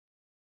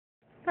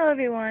Hello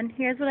everyone,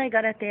 here's what I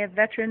got at the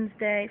Veterans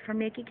Day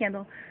from Yankee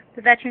Candle.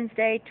 The Veterans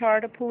Day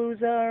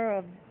Tartapalooza,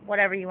 or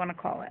whatever you want to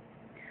call it.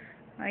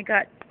 I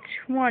got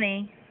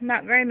 20,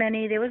 not very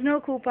many. There was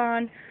no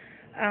coupon.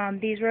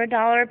 These were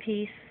 $1 a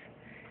piece.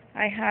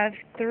 I have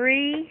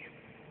three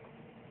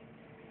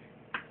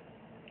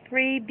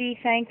Be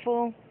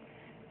Thankful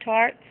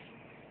Tarts.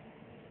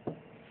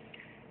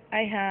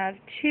 I have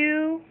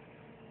 2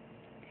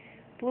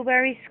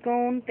 blueberry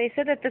scone. They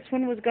said that this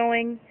one was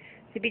going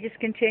to be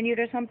discontinued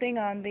or something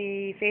on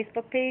the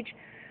Facebook page,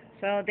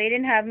 so they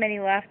didn't have many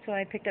left, so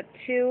I picked up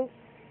 2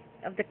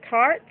 of the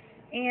tarts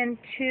and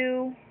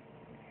 2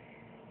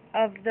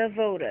 of the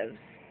votives.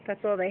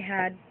 That's all they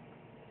had,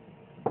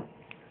 so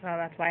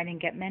that's why I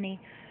didn't get many.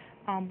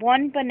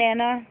 1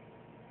 banana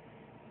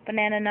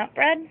nut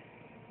bread,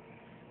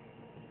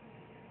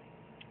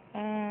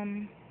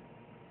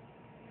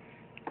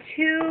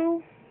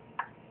 2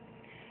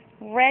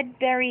 red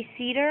berry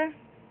cedar.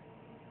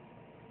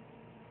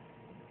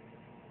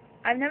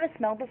 I've never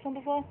smelled this one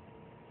before.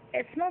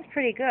 It smells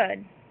pretty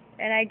good,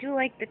 and I do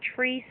like the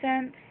tree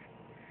scents,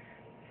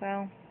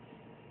 so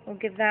we'll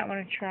give that one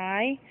a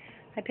try.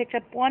 I picked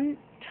up 1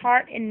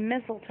 tart in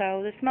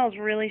mistletoe. This smells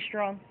really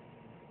strong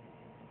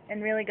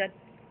and really good.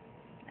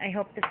 I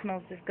hope this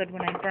smells as good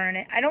when I burn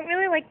it. I don't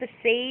really like the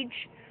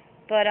sage,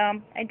 but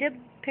I did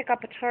pick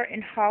up a tart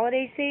in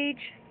holiday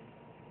sage.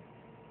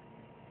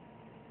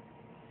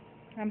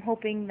 I'm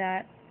hoping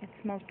that it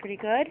smells pretty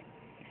good.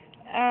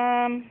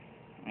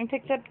 I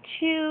picked up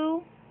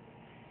 2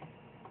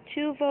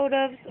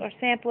 votives, or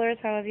samplers,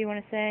 however you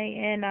want to say,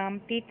 and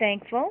Be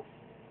Thankful.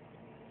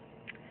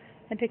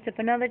 I picked up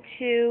another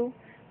 2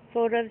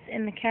 votives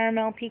in the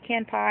caramel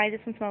pecan pie.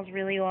 This one smells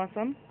really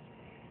awesome.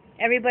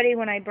 Everybody,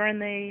 when I burn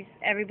these,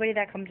 everybody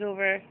that comes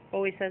over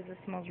always says this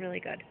smells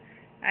really good.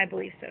 I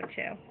believe so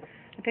too.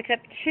 I picked up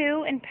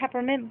 2 in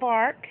peppermint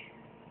bark,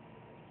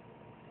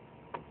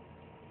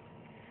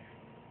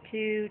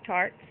 2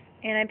 tarts,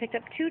 and I picked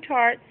up 2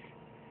 tarts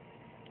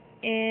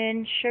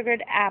in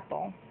sugared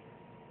apple.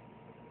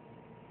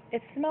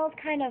 It smells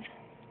kind of,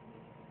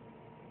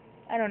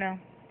 I don't know,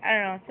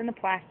 it's in the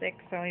plastic,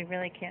 so I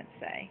really can't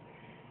say.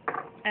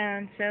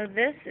 And so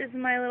this is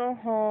my little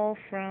haul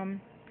from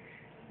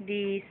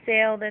the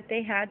sale that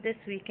they had this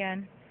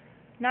weekend.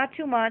 Not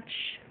too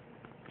much.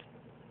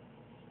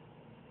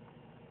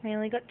 I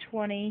only got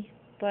 20,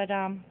 but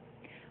I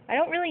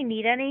don't really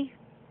need any.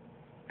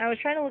 I was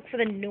trying to look for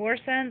the newer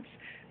scents.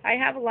 I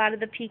have a lot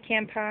of the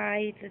pecan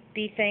pie, the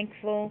Be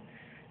Thankful,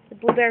 the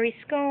blueberry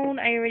scone.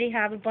 I already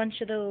have a bunch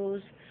of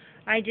those.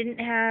 I didn't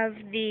have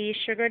the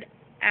sugared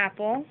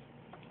apple.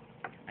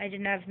 I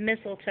didn't have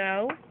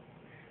mistletoe,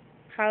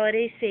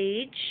 holiday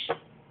sage,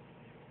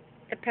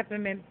 the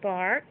peppermint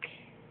bark,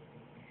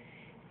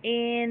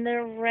 and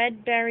the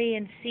red berry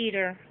and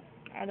cedar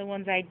are the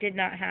ones I did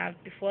not have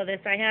before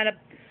this. I had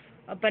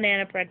a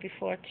banana bread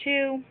before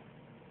too.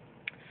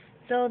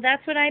 So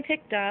that's what I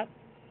picked up.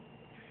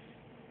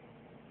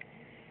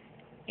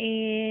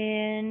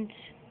 And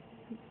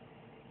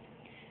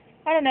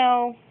I don't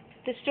know,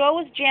 the store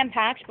was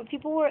jam-packed, but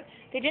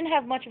they didn't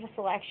have much of a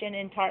selection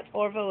in tarts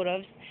or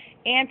votives,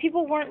 and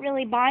people weren't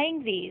really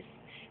buying these.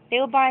 They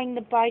were buying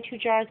the buy 2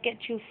 jars,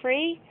 get 2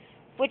 free,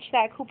 which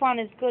that coupon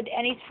is good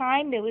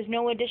anytime. There was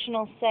no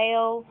additional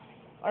sale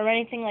or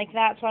anything like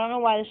that, so I don't know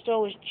why the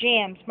store was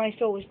jammed. My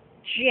store was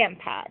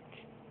jam-packed.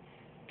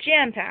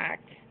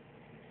 Jam-packed.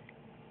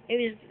 It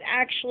was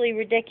actually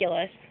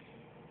ridiculous.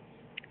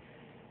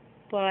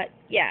 But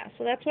yeah,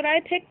 so that's what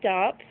I picked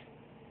up.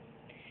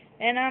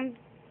 And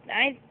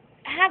I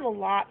have a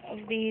lot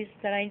of these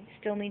that I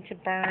still need to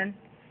burn.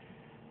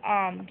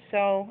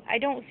 So I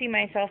don't see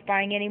myself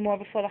buying any more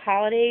before the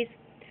holidays.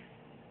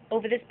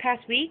 Over this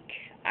past week,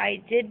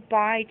 I did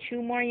buy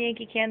 2 more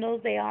Yankee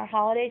candles. They are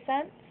holiday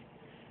scents.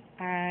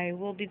 I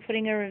will be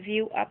putting a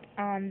review up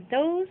on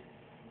those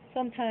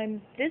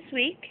sometime this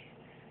week.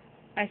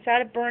 I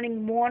started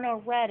burning one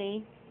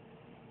already,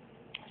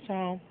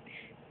 so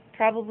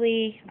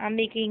probably I'm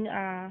making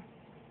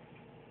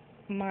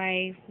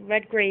my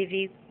red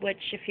gravy,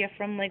 which if you're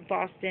from like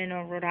Boston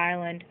or Rhode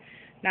Island,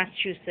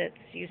 Massachusetts,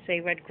 you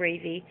say red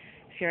gravy.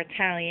 If you're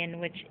Italian,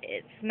 which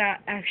it's not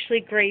actually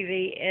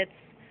gravy, it's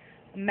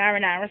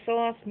marinara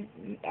sauce,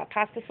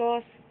 pasta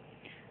sauce,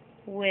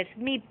 with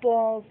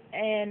meatballs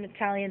and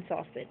Italian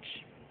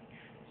sausage.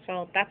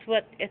 So that's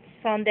what, it's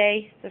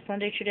Sunday, the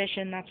Sunday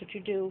tradition, that's what you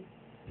do.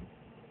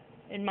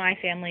 In my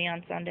family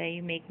on Sunday,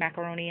 you make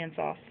macaroni and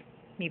sauce,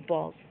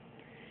 meatballs.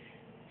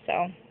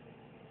 So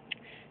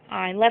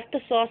I left the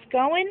sauce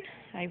going.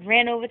 I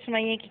ran over to my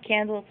Yankee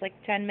Candle. It's like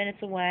 10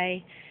 minutes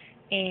away,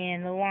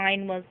 and the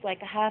line was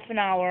like a half an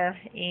hour,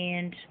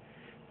 and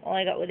all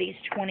I got were these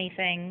 20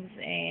 things,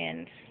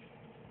 and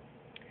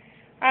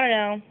I don't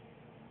know.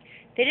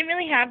 They didn't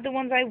really have the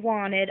ones I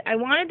wanted. I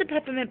wanted the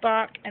peppermint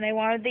bark, and I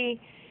wanted the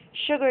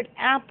sugared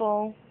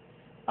apple.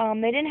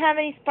 They didn't have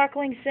any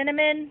sparkling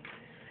cinnamon,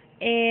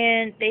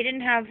 and they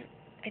didn't have,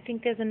 I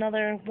think there's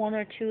another 1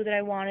 or 2 that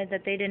I wanted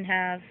that they didn't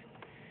have.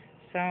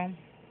 So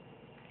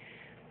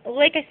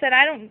like I said,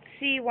 I don't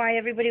see why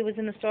everybody was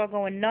in the store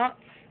going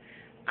nuts.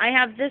 I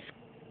have this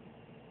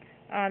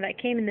that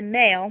came in the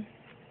mail,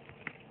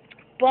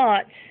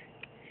 but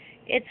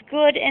it's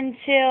good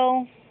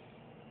until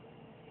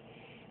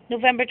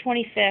November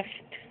 25th.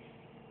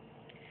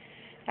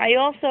 I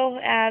also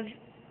have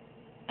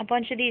a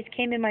bunch of these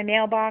came in my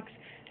mailbox,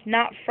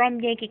 not from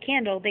Yankee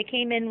Candle. They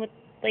came in with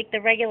like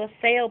the regular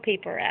sale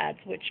paper ads,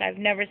 which I've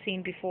never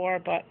seen before,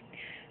 but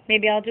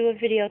maybe I'll do a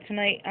video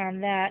tonight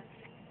on that.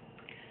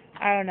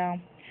 I don't know.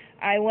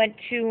 I went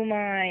to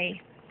my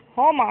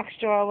Hallmark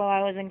store while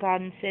I was in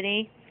Garden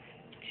City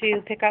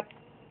to pick up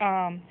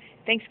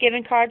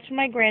Thanksgiving cards for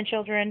my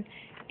grandchildren,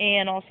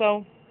 and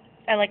also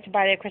I like to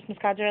buy their Christmas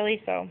cards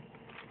early, so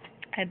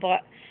I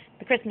bought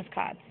the Christmas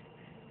cards.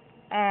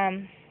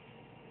 I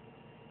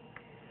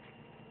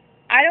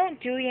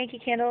don't do Yankee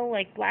Candle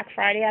like Black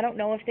Friday. I don't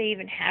know if they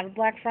even have a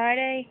Black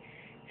Friday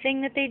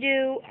thing that they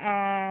do.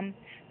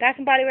 Bath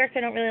and Body Works,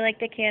 I don't really like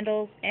their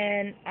candles,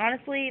 and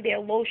honestly, their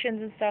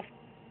lotions and stuff,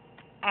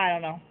 I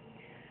don't know.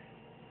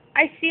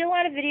 I see a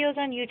lot of videos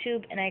on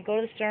YouTube, and I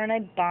go to the store and I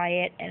buy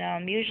it, and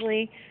I'm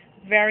usually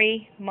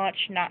very much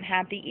not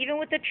happy, even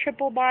with the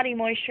triple body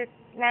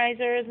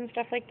moisturizers and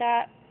stuff like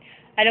that.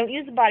 I don't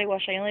use the body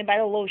wash. I only buy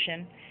the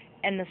lotion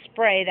and the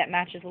spray that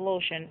matches the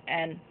lotion,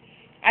 and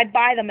I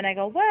buy them and I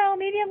go, well,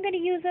 maybe I'm going to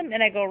use them,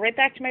 and I go right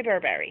back to my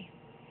Burberry.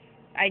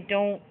 I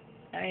don't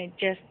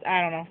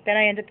know. Then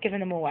I end up giving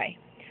them away.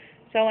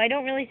 So I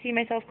don't really see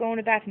myself going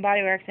to Bath and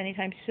Body Works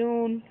anytime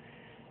soon.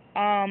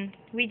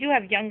 We do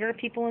have younger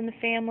people in the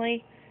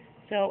family,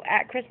 so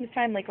at Christmas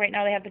time, like right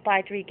now, they have the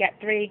buy three get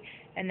three,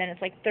 and then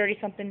it's like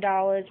 $30-something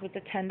with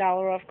a $10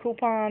 off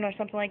coupon or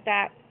something like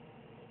that.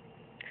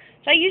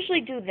 So I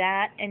usually do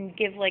that and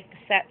give like the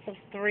sets of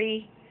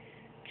 3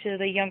 to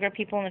the younger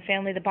people in the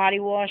family: the body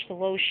wash, the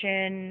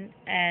lotion,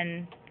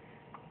 and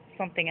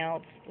something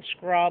else, the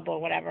scrub or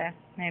whatever.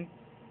 I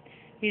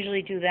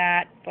usually do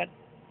that, but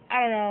I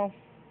don't know.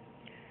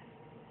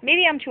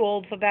 Maybe I'm too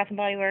old for Bath and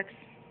Body Works.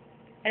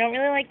 I don't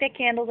really like their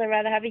candles. I'd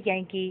rather have a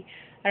Yankee.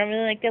 I don't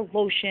really like their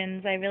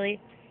lotions. I don't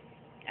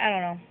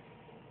know.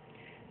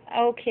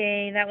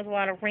 Okay, that was a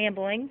lot of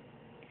rambling.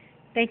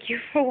 Thank you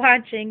for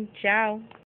watching. Ciao.